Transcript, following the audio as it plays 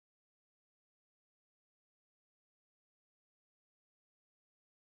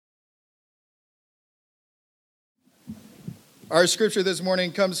Our scripture this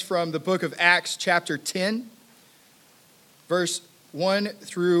morning comes from the book of Acts, chapter 10, verse 1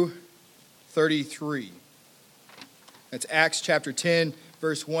 through 33. That's Acts chapter 10,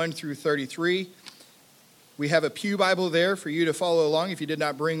 verse 1 through 33. We have a pew Bible there for you to follow along. If you did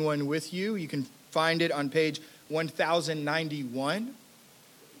not bring one with you, you can find it on page 1091.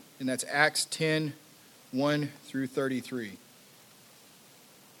 And that's Acts 10, 1 through 33.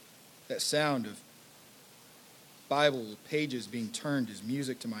 That sound of Bible pages being turned is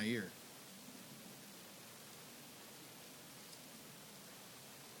music to my ear.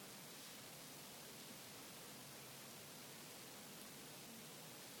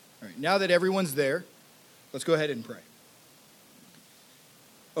 All right, now that everyone's there, let's go ahead and pray.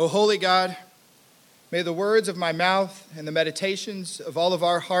 O holy God, may the words of my mouth and the meditations of all of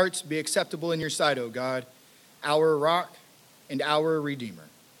our hearts be acceptable in your sight, O God, our rock and our Redeemer.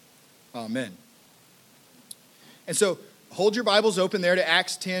 Amen. And so hold your Bibles open there to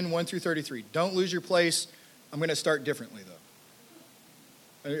Acts 10, 1 through 33. Don't lose your place. I'm going to start differently,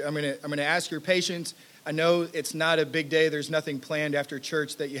 though. I'm going to ask your patience. I know it's not a big day. There's nothing planned after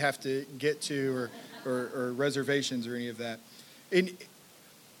church that you have to get to or reservations or any of that.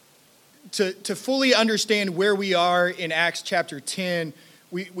 To fully understand where we are in Acts chapter 10,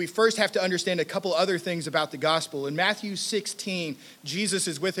 we first have to understand a couple other things about the gospel. In Matthew 16, Jesus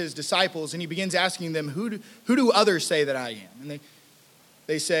is with his disciples, and he begins asking them, who do others say that I am? And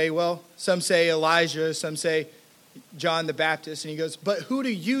they say, well, some say Elijah, some say John the Baptist. And he goes, but who do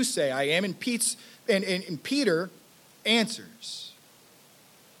you say I am? And Peter answers,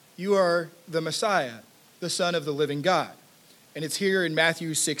 you are the Messiah, the Son of the living God. And it's here in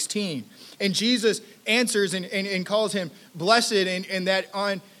Matthew 16. And Jesus answers and calls him blessed, and that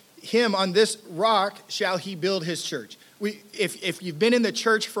on him, on this rock, shall he build his church. If you've been in the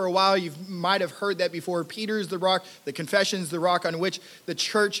church for a while, you might have heard that before. Peter is the rock, the confession is the rock on which the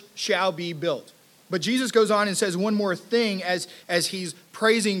church shall be built. But Jesus goes on and says one more thing as he's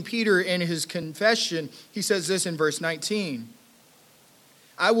praising Peter in his confession. He says this in verse 19.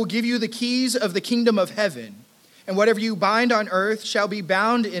 I will give you the keys of the kingdom of heaven. And whatever you bind on earth shall be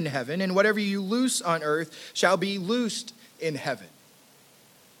bound in heaven, and whatever you loose on earth shall be loosed in heaven.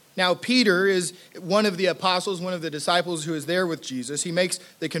 Now, Peter is one of the apostles, one of the disciples who is there with Jesus. He makes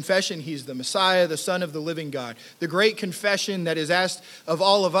the confession he's the Messiah, the Son of the living God. The great confession that is asked of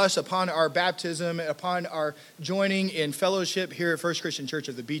all of us upon our baptism, upon our joining in fellowship here at First Christian Church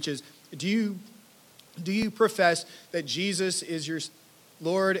of the Beaches. Do you profess that Jesus is your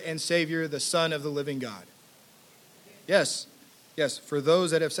Lord and Savior, the Son of the living God? Yes. Yes. For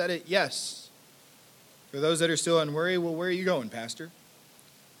those that have said it, yes. For those that are still unworried, well, where are you going, Pastor?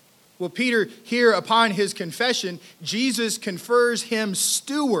 Well, Peter, here upon his confession, Jesus confers him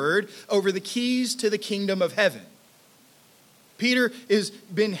steward over the keys to the kingdom of heaven. Peter has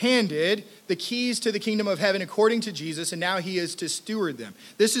been handed the keys to the kingdom of heaven according to Jesus, and now he is to steward them.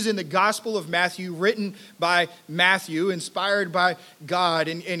 This is in the Gospel of Matthew, written by Matthew, inspired by God.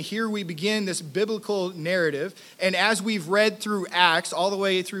 And here we begin this biblical narrative. And as we've read through Acts, all the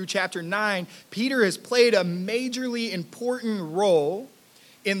way through chapter 9, Peter has played a majorly important role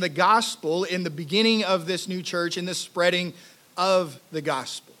in the gospel, in the beginning of this new church, in the spreading of the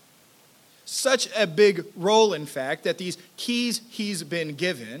gospel. Such a big role, in fact, that these keys he's been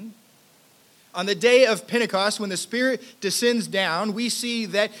given. On the day of Pentecost, when the Spirit descends down, we see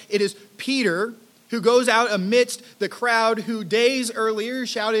that it is Peter who goes out amidst the crowd who days earlier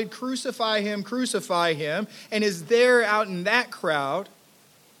shouted, crucify him, and is there out in that crowd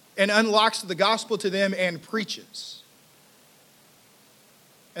and unlocks the gospel to them and preaches.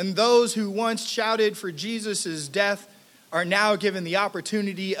 And those who once shouted for Jesus' death are now given the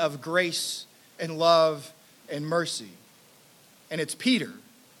opportunity of grace and love and mercy. And it's Peter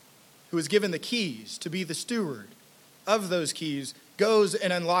who is given the keys to be the steward of those keys, goes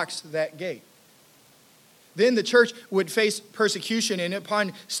and unlocks that gate. Then the church would face persecution, and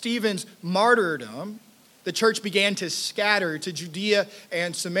upon Stephen's martyrdom, the church began to scatter to Judea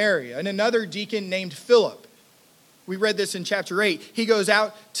and Samaria. And another deacon named Philip, we read this in chapter 8. He goes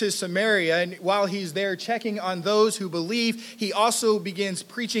out to Samaria, and while he's there checking on those who believe, he also begins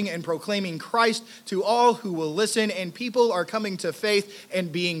preaching and proclaiming Christ to all who will listen, and people are coming to faith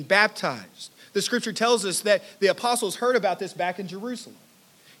and being baptized. The scripture tells us that the apostles heard about this back in Jerusalem.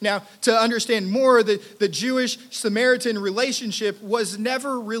 Now, to understand more, the Jewish-Samaritan relationship was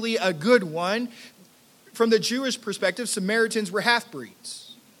never really a good one. From the Jewish perspective, Samaritans were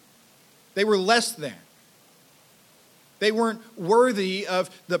half-breeds. They were less than. They weren't worthy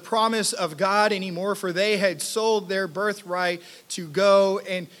of the promise of God anymore, for they had sold their birthright to go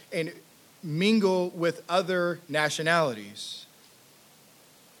and mingle with other nationalities.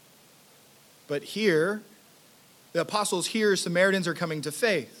 But here, the apostles here, Samaritans are coming to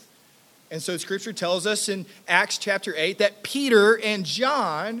faith. And so Scripture tells us in Acts chapter 8 that Peter and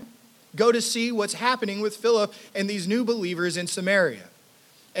John go to see what's happening with Philip and these new believers in Samaria.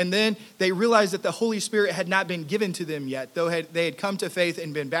 And then they realized that the Holy Spirit had not been given to them yet, though they had come to faith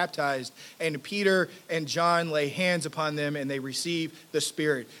and been baptized. And Peter and John lay hands upon them and they receive the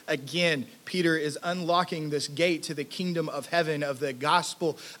Spirit. Again, Peter is unlocking this gate to the kingdom of heaven, of the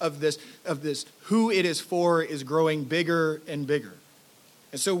gospel of this who it is for is growing bigger and bigger.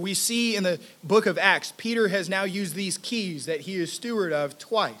 And so we see in the book of Acts, Peter has now used these keys that he is steward of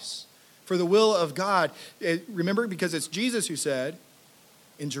twice for the will of God. Remember, because it's Jesus who said,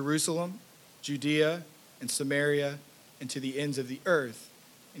 in Jerusalem, Judea, and Samaria, and to the ends of the earth,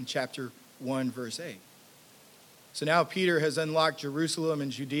 in chapter 1, verse 8. So now Peter has unlocked Jerusalem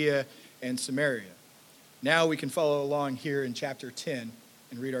and Judea and Samaria. Now we can follow along here in chapter 10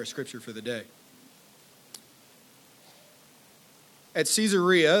 and read our scripture for the day. At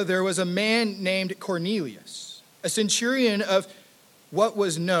Caesarea, there was a man named Cornelius, a centurion of what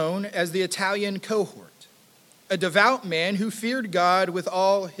was known as the Italian cohort, a devout man who feared God with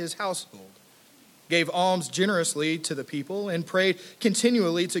all his household, gave alms generously to the people, and prayed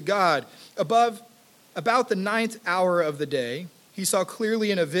continually to God. About the 9th hour of the day, he saw clearly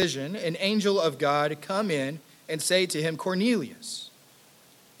in a vision an angel of God come in and say to him, Cornelius.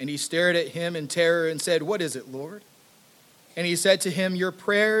 And he stared at him in terror and said, What is it, Lord? And he said to him, Your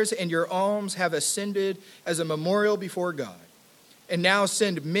prayers and your alms have ascended as a memorial before God. And now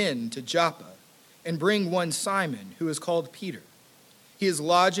send men to Joppa and bring one Simon, who is called Peter. He is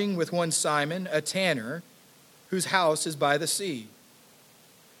lodging with one Simon, a tanner, whose house is by the sea.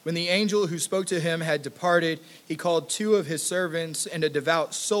 When the angel who spoke to him had departed, he called 2 of his servants and a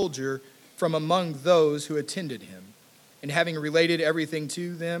devout soldier from among those who attended him. And having related everything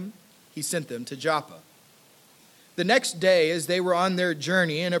to them, he sent them to Joppa. The next day, as they were on their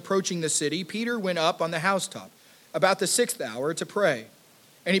journey and approaching the city, Peter went up on the housetop about the 6th hour to pray.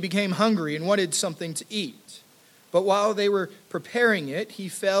 And he became hungry and wanted something to eat. But while they were preparing it, he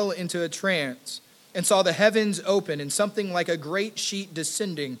fell into a trance and saw the heavens open and something like a great sheet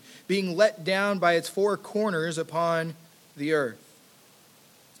descending, being let down by its 4 corners upon the earth.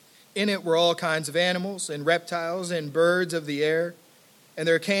 In it were all kinds of animals and reptiles and birds of the air. And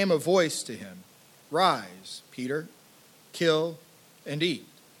there came a voice to him, Rise, Peter, kill and eat.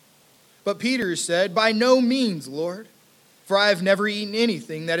 But Peter said, By no means, Lord. For I have never eaten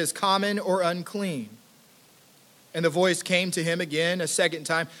anything that is common or unclean. And the voice came to him again a second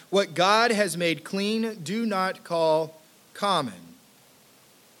time. What God has made clean, do not call common.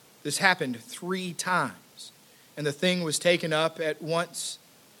 This happened 3 times, and the thing was taken up at once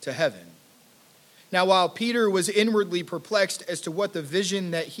to heaven. Now while Peter was inwardly perplexed as to what the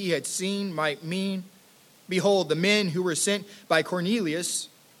vision that he had seen might mean, behold, the men who were sent by Cornelius,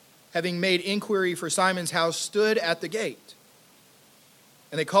 having made inquiry for Simon's house, stood at the gate.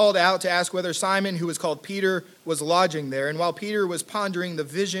 And they called out to ask whether Simon, who was called Peter, was lodging there. And while Peter was pondering the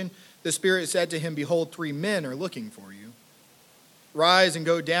vision, the Spirit said to him, Behold, 3 men are looking for you. Rise and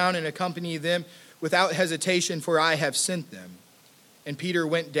go down and accompany them without hesitation, for I have sent them. And Peter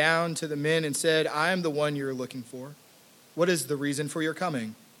went down to the men and said, I am the one you are looking for. What is the reason for your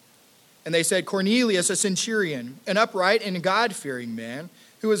coming? And they said, Cornelius, a centurion, an upright and God-fearing man,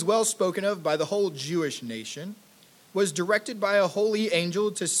 who is well spoken of by the whole Jewish nation, was directed by a holy angel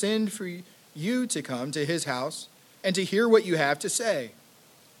to send for you to come to his house and to hear what you have to say.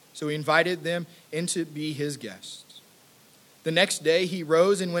 So he invited them in to be his guests. The next day he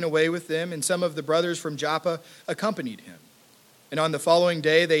rose and went away with them, and some of the brothers from Joppa accompanied him. And on the following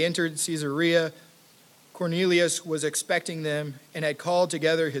day they entered Caesarea. Cornelius was expecting them and had called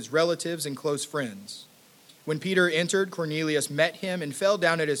together his relatives and close friends. When Peter entered, Cornelius met him and fell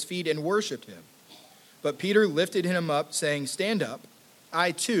down at his feet and worshipped him. But Peter lifted him up, saying, Stand up, I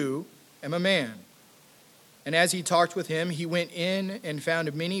too am a man. And as he talked with him, he went in and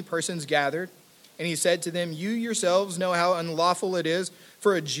found many persons gathered. And he said to them, You yourselves know how unlawful it is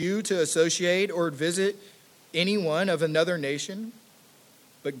for a Jew to associate or visit anyone of another nation.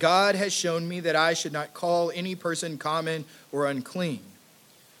 But God has shown me that I should not call any person common or unclean.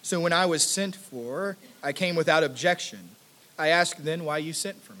 So when I was sent for, I came without objection. I asked then why you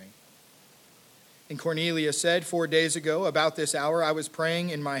sent for me. And Cornelius said, 4 days ago, about this hour, I was praying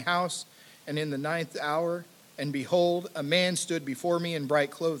in my house, and in the 9th hour, and behold, a man stood before me in bright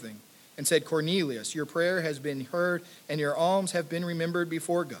clothing, and said, Cornelius, your prayer has been heard, and your alms have been remembered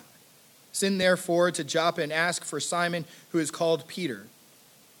before God. Send therefore to Joppa and ask for Simon, who is called Peter.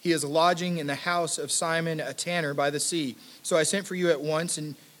 He is lodging in the house of Simon, a tanner by the sea. So I sent for you at once,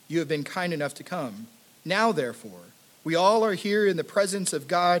 and you have been kind enough to come. Now, therefore, we all are here in the presence of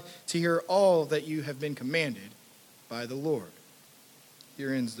God to hear all that you have been commanded by the Lord."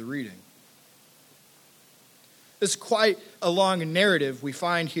 Here ends the reading. This is quite a long narrative we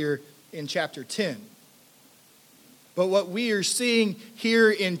find here in chapter 10. But what we are seeing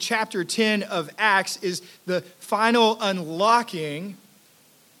here in chapter 10 of Acts is the final unlocking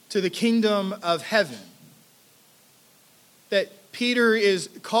to the kingdom of heaven. That Peter is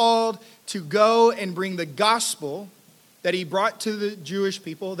called to go and bring the gospel that he brought to the Jewish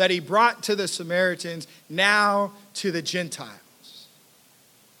people, that he brought to the Samaritans, now to the Gentiles.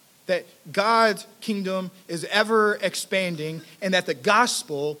 That God's kingdom is ever expanding and that the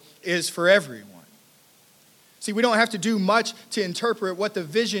gospel is for everyone. See, we don't have to do much to interpret what the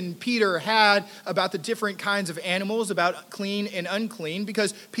vision Peter had about the different kinds of animals, about clean and unclean,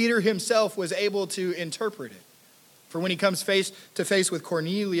 because Peter himself was able to interpret it. For when he comes face to face with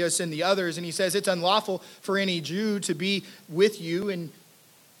Cornelius and the others, and he says, "It's unlawful for any Jew to be with you," and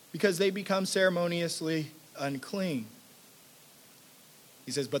because they become ceremoniously unclean.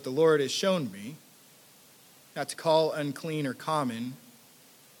 He says, "But the Lord has shown me not to call unclean or common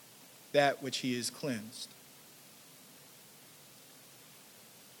that which he is cleansed."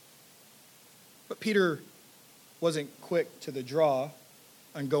 But Peter wasn't quick to the draw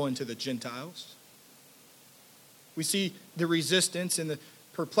on going to the Gentiles. We see the resistance and the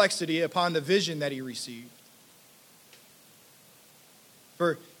perplexity upon the vision that he received.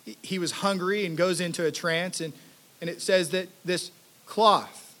 For he was hungry and goes into a trance, and it says that this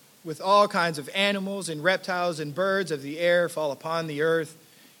cloth with all kinds of animals and reptiles and birds of the air fall upon the earth,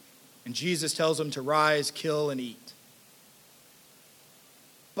 and Jesus tells him to rise, kill, and eat.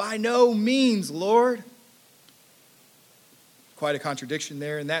 "By no means, Lord." Quite a contradiction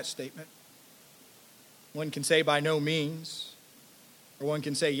there in that statement. One can say by no means, or one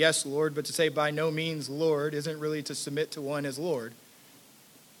can say yes, Lord, but to say by no means, Lord, isn't really to submit to one as Lord.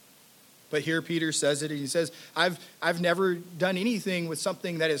 But here Peter says it, and he says, I've never done anything with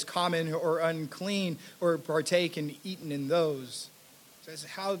something that is common or unclean or partake and eaten in those. He says,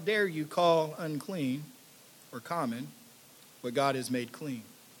 how dare you call unclean or common what God has made clean?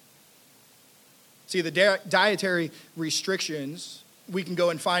 See, the dietary restrictions we can go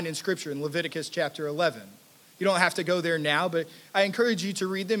and find in Scripture in Leviticus chapter 11. You don't have to go there now, but I encourage you to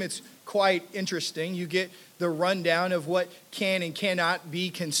read them. It's quite interesting. You get the rundown of what can and cannot be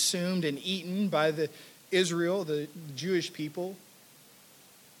consumed and eaten by the Jewish people.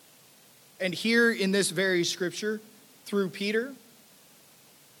 And here in this very Scripture, through Peter,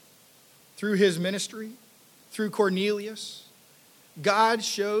 through his ministry, through Cornelius, God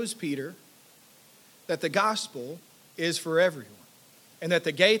shows Peter that the gospel is for everyone, and that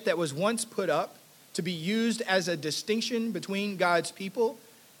the gate that was once put up to be used as a distinction between God's people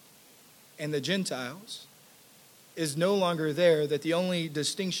and the Gentiles is no longer there, that the only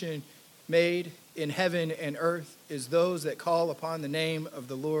distinction made in heaven and earth is those that call upon the name of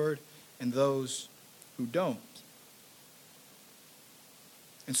the Lord and those who don't.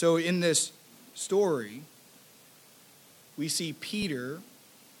 And so in this story, we see Peter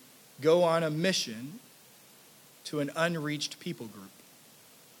go on a mission to an unreached people group.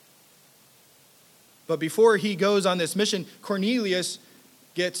 But before he goes on this mission, Cornelius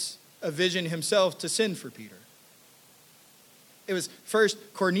gets a vision himself to send for Peter. It was first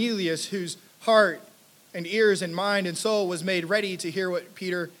Cornelius whose heart and ears and mind and soul was made ready to hear what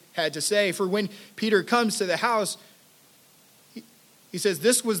Peter had to say. For when Peter comes to the house, he says,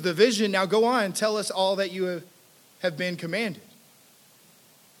 "This was the vision. Now go on, tell us all that you have been commanded."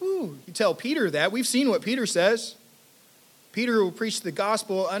 Ooh, you tell Peter that. We've seen what Peter says. Peter will preach the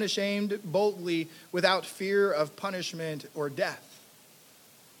gospel unashamed, boldly, without fear of punishment or death.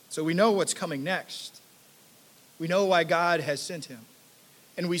 So we know what's coming next. We know why God has sent him.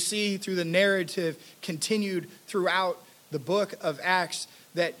 And we see through the narrative continued throughout the book of Acts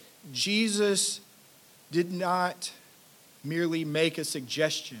that Jesus did not merely make a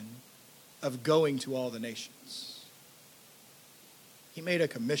suggestion of going to all the nations. He made a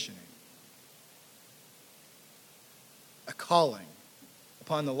commissioning, a calling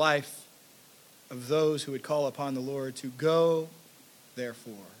upon the life of those who would call upon the Lord to go,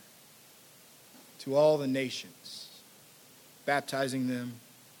 therefore, to all the nations, baptizing them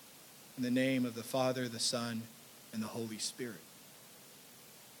in the name of the Father, the Son, and the Holy Spirit.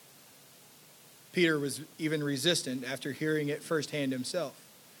 Peter was even resistant after hearing it firsthand himself.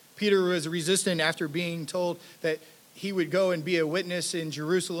 Peter was resistant after being told that he would go and be a witness in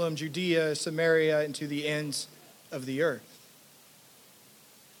Jerusalem, Judea, Samaria, and to the ends of the earth.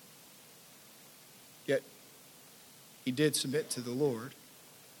 he did submit to the Lord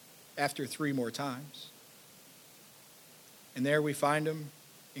after 3 more times. And there we find him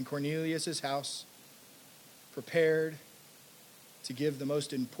in Cornelius' house, prepared to give the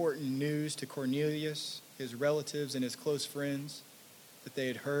most important news to Cornelius, his relatives, and his close friends that they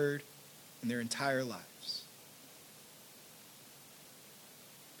had heard in their entire lives.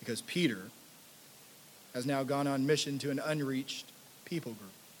 Because Peter has now gone on mission to an unreached people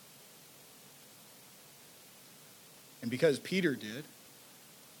group. And because Peter did,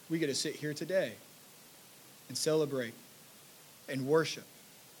 we get to sit here today and celebrate and worship,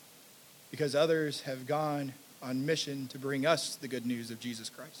 because others have gone on mission to bring us the good news of Jesus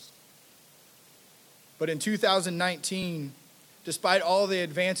Christ. But in 2019, despite all the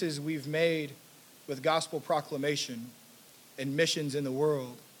advances we've made with gospel proclamation and missions in the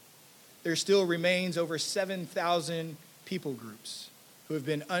world, there still remains over 7,000 people groups who have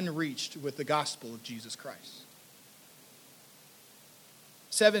been unreached with the gospel of Jesus Christ.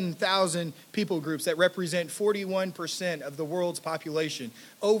 7,000 people groups that represent 41% of the world's population.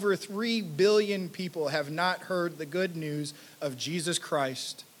 Over 3 billion people have not heard the good news of Jesus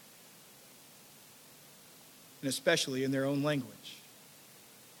Christ, and especially in their own language.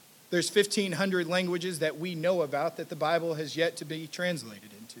 There's 1,500 languages that we know about that the Bible has yet to be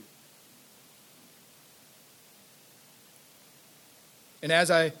translated into. And as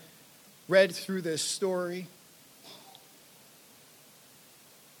I read through this story,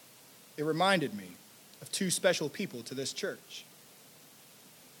 it reminded me of 2 special people to this church,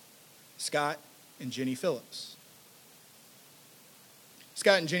 Scott and Jenny Phillips.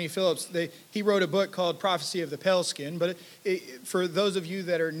 Scott and Jenny Phillips, he wrote a book called Prophecy of the Pale Skin, but for those of you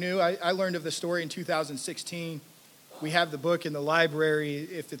that are new, I learned of the story in 2016. We have the book in the library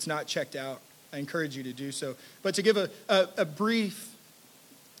if it's not checked out. I encourage you to do so. But to give a brief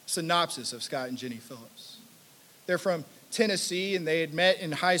synopsis of Scott and Jenny Phillips. They're from Tennessee, and they had met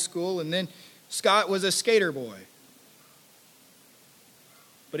in high school, and then Scott was a skater boy.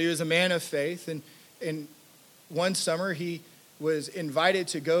 But he was a man of faith, and one summer he was invited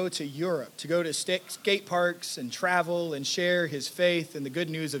to go to Europe, to go to skate parks and travel and share his faith and the good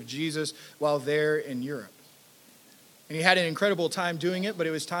news of Jesus while there in Europe. And he had an incredible time doing it, but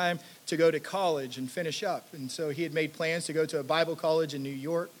it was time to go to college and finish up. And so he had made plans to go to a Bible college in New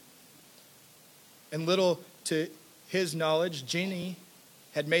York. And little to his knowledge, Jenny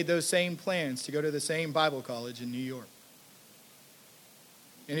had made those same plans to go to the same Bible college in New York.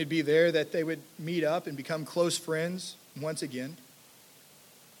 And it'd be there that they would meet up and become close friends once again.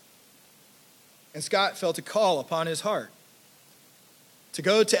 And Scott felt a call upon his heart to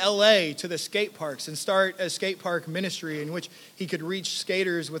go to LA to the skate parks and start a skate park ministry in which he could reach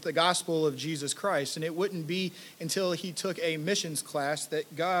skaters with the gospel of Jesus Christ. And it wouldn't be until he took a missions class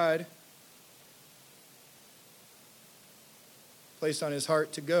that God placed on his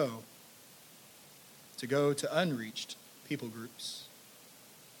heart to go to unreached people groups.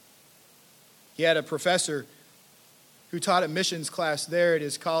 He had a professor who taught a missions class there at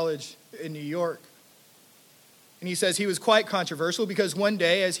his college in New York. And he says he was quite controversial because one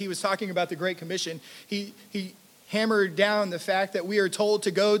day, as he was talking about the Great Commission, he hammered down the fact that we are told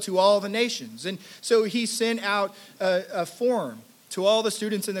to go to all the nations. And so he sent out a form to all the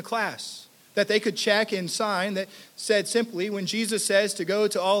students in the class that they could check and sign that said simply, when Jesus says to go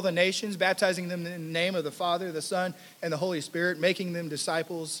to all the nations, baptizing them in the name of the Father, the Son, and the Holy Spirit, making them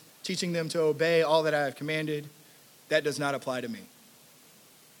disciples, teaching them to obey all that I have commanded, that does not apply to me.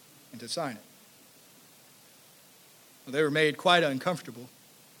 And to sign it. Well, they were made quite uncomfortable,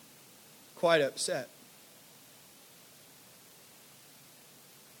 quite upset.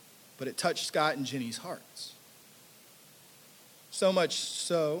 But it touched Scott and Jenny's hearts. So much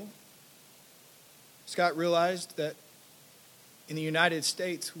so, Scott realized that in the United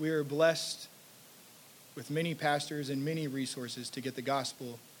States, we are blessed with many pastors and many resources to get the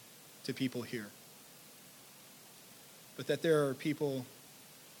gospel to people here. But that there are people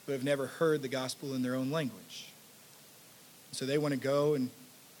who have never heard the gospel in their own language. So they want to go and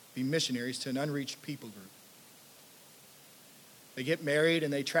be missionaries to an unreached people group. They get married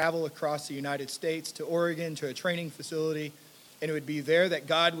and they travel across the United States to Oregon to a training facility, and it would be there that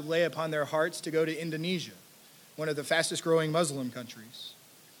God would lay upon their hearts to go to Indonesia, one of the fastest growing Muslim countries,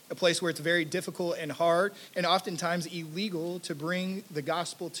 a place where it's very difficult and hard and oftentimes illegal to bring the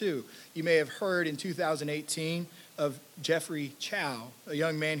gospel to. You may have heard in 2018 of Jeffrey Chow, a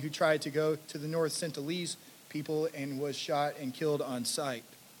young man who tried to go to the North Sinhalese people and was shot and killed on sight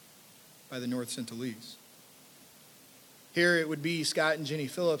by the North Sinhalese. Here it would be Scott and Jenny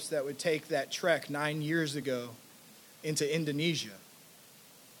Phillips that would take that trek 9 years ago into Indonesia,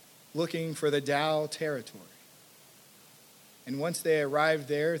 looking for the Dao territory. And once they arrived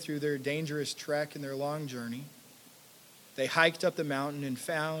there through their dangerous trek and their long journey, they hiked up the mountain and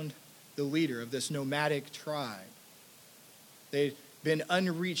found the leader of this nomadic tribe. They'd been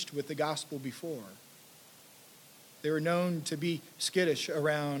unreached with the gospel before. They were known to be skittish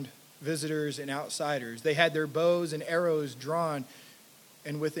around visitors and outsiders. They had their bows and arrows drawn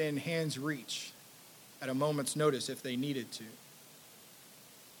and within hand's reach at a moment's notice if they needed to.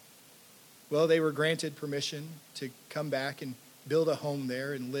 Well, they were granted permission to come back and build a home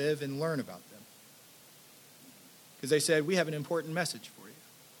there and live and learn about them. Because they said, we have an important message for you.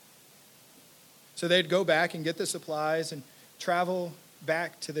 So they'd go back and get the supplies and travel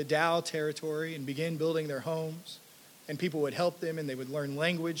back to the Dow territory and begin building their homes. And people would help them and they would learn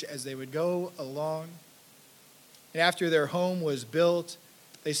language as they would go along. And after their home was built,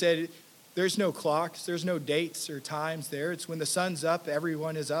 they said, there's no clocks, there's no dates or times there. It's when the sun's up,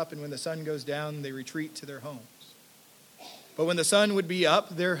 everyone is up, and when the sun goes down, they retreat to their homes. But when the sun would be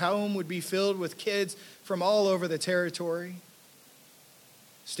up, their home would be filled with kids from all over the territory,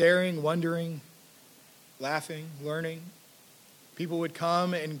 staring, wondering, laughing, learning. People would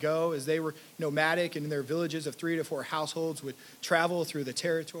come and go as they were nomadic, and in their villages of 3 to 4 households would travel through the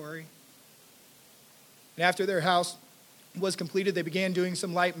territory. And after their house was completed, they began doing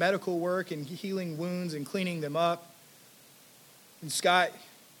some light medical work and healing wounds and cleaning them up. And Scott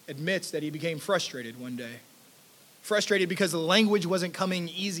admits that he became frustrated one day. Frustrated because the language wasn't coming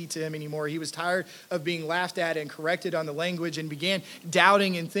easy to him anymore. He was tired of being laughed at and corrected on the language and began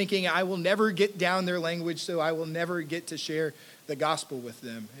doubting and thinking, I will never get down their language, so I will never get to share the gospel with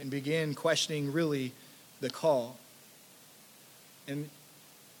them, and began questioning really the call. And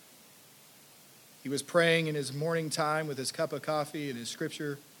he was praying in his morning time with his cup of coffee and his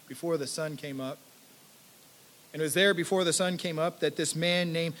scripture before the sun came up. And it was there before the sun came up that this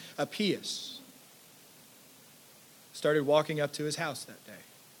man named Appius started walking up to his house that day.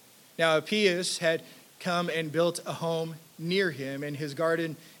 Now, Appius had come and built a home near him and his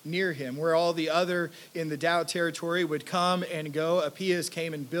garden near him, where all the other in the Dow territory would come and go. Appius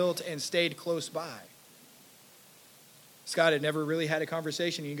came and built and stayed close by. Scott had never really had a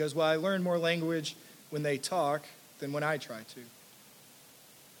conversation. He goes, well, I learn more language when they talk than when I try to.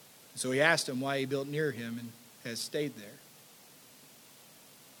 So he asked him why he built near him and has stayed there.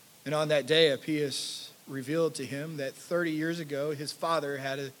 And on that day, Appius revealed to him that 30 years ago, his father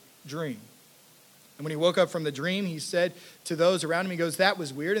had a dream. And when he woke up from the dream, he said to those around him, he goes, that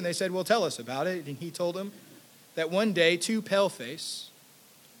was weird. And they said, well, tell us about it. And he told them that one day, 2 paleface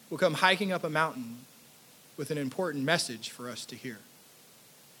will come hiking up a mountain with an important message for us to hear.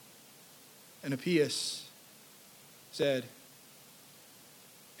 And Appius said,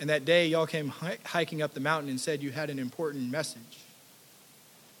 and that day y'all came hiking up the mountain and said you had an important message.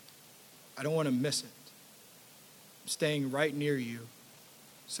 I don't want to miss it. I'm staying right near you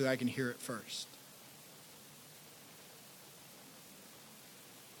so that I can hear it first.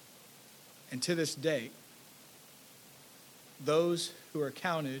 And to this day, those who are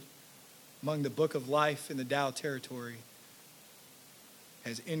counted among the book of life in the Dow territory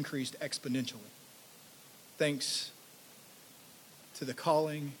has increased exponentially, thanks to the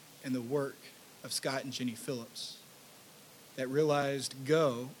calling and the work of Scott and Jenny Phillips that realized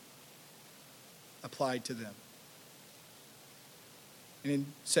go applied to them. And in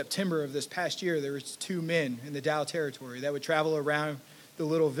September of this past year, there was 2 men in the Dow territory that would travel around the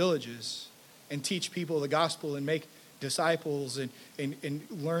little villages and teach people the gospel and make disciples and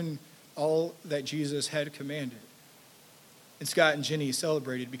learn all that Jesus had commanded. And Scott and Jenny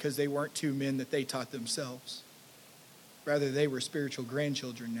celebrated because they weren't 2 men that they taught themselves. Rather, they were spiritual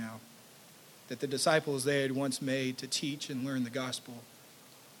grandchildren now, that the disciples they had once made to teach and learn the gospel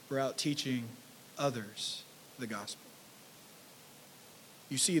were out teaching others the gospel.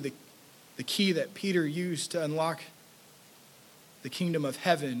 You see, the key that Peter used to unlock the kingdom of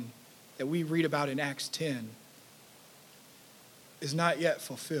heaven that we read about in Acts 10 is not yet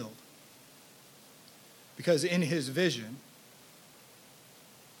fulfilled. Because in his vision,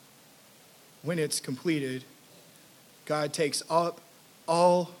 when it's completed, God takes up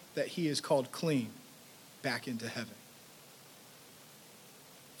all that he has called clean back into heaven.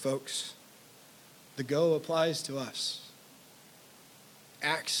 Folks, the go applies to us.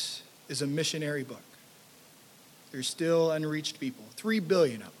 Acts is a missionary book. There's still unreached people, 3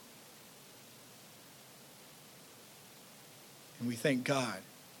 billion of them. And we thank God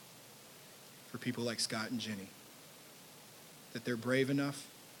for people like Scott and Jenny, that they're brave enough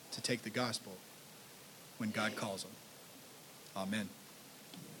to take the gospel when God calls them. Amen.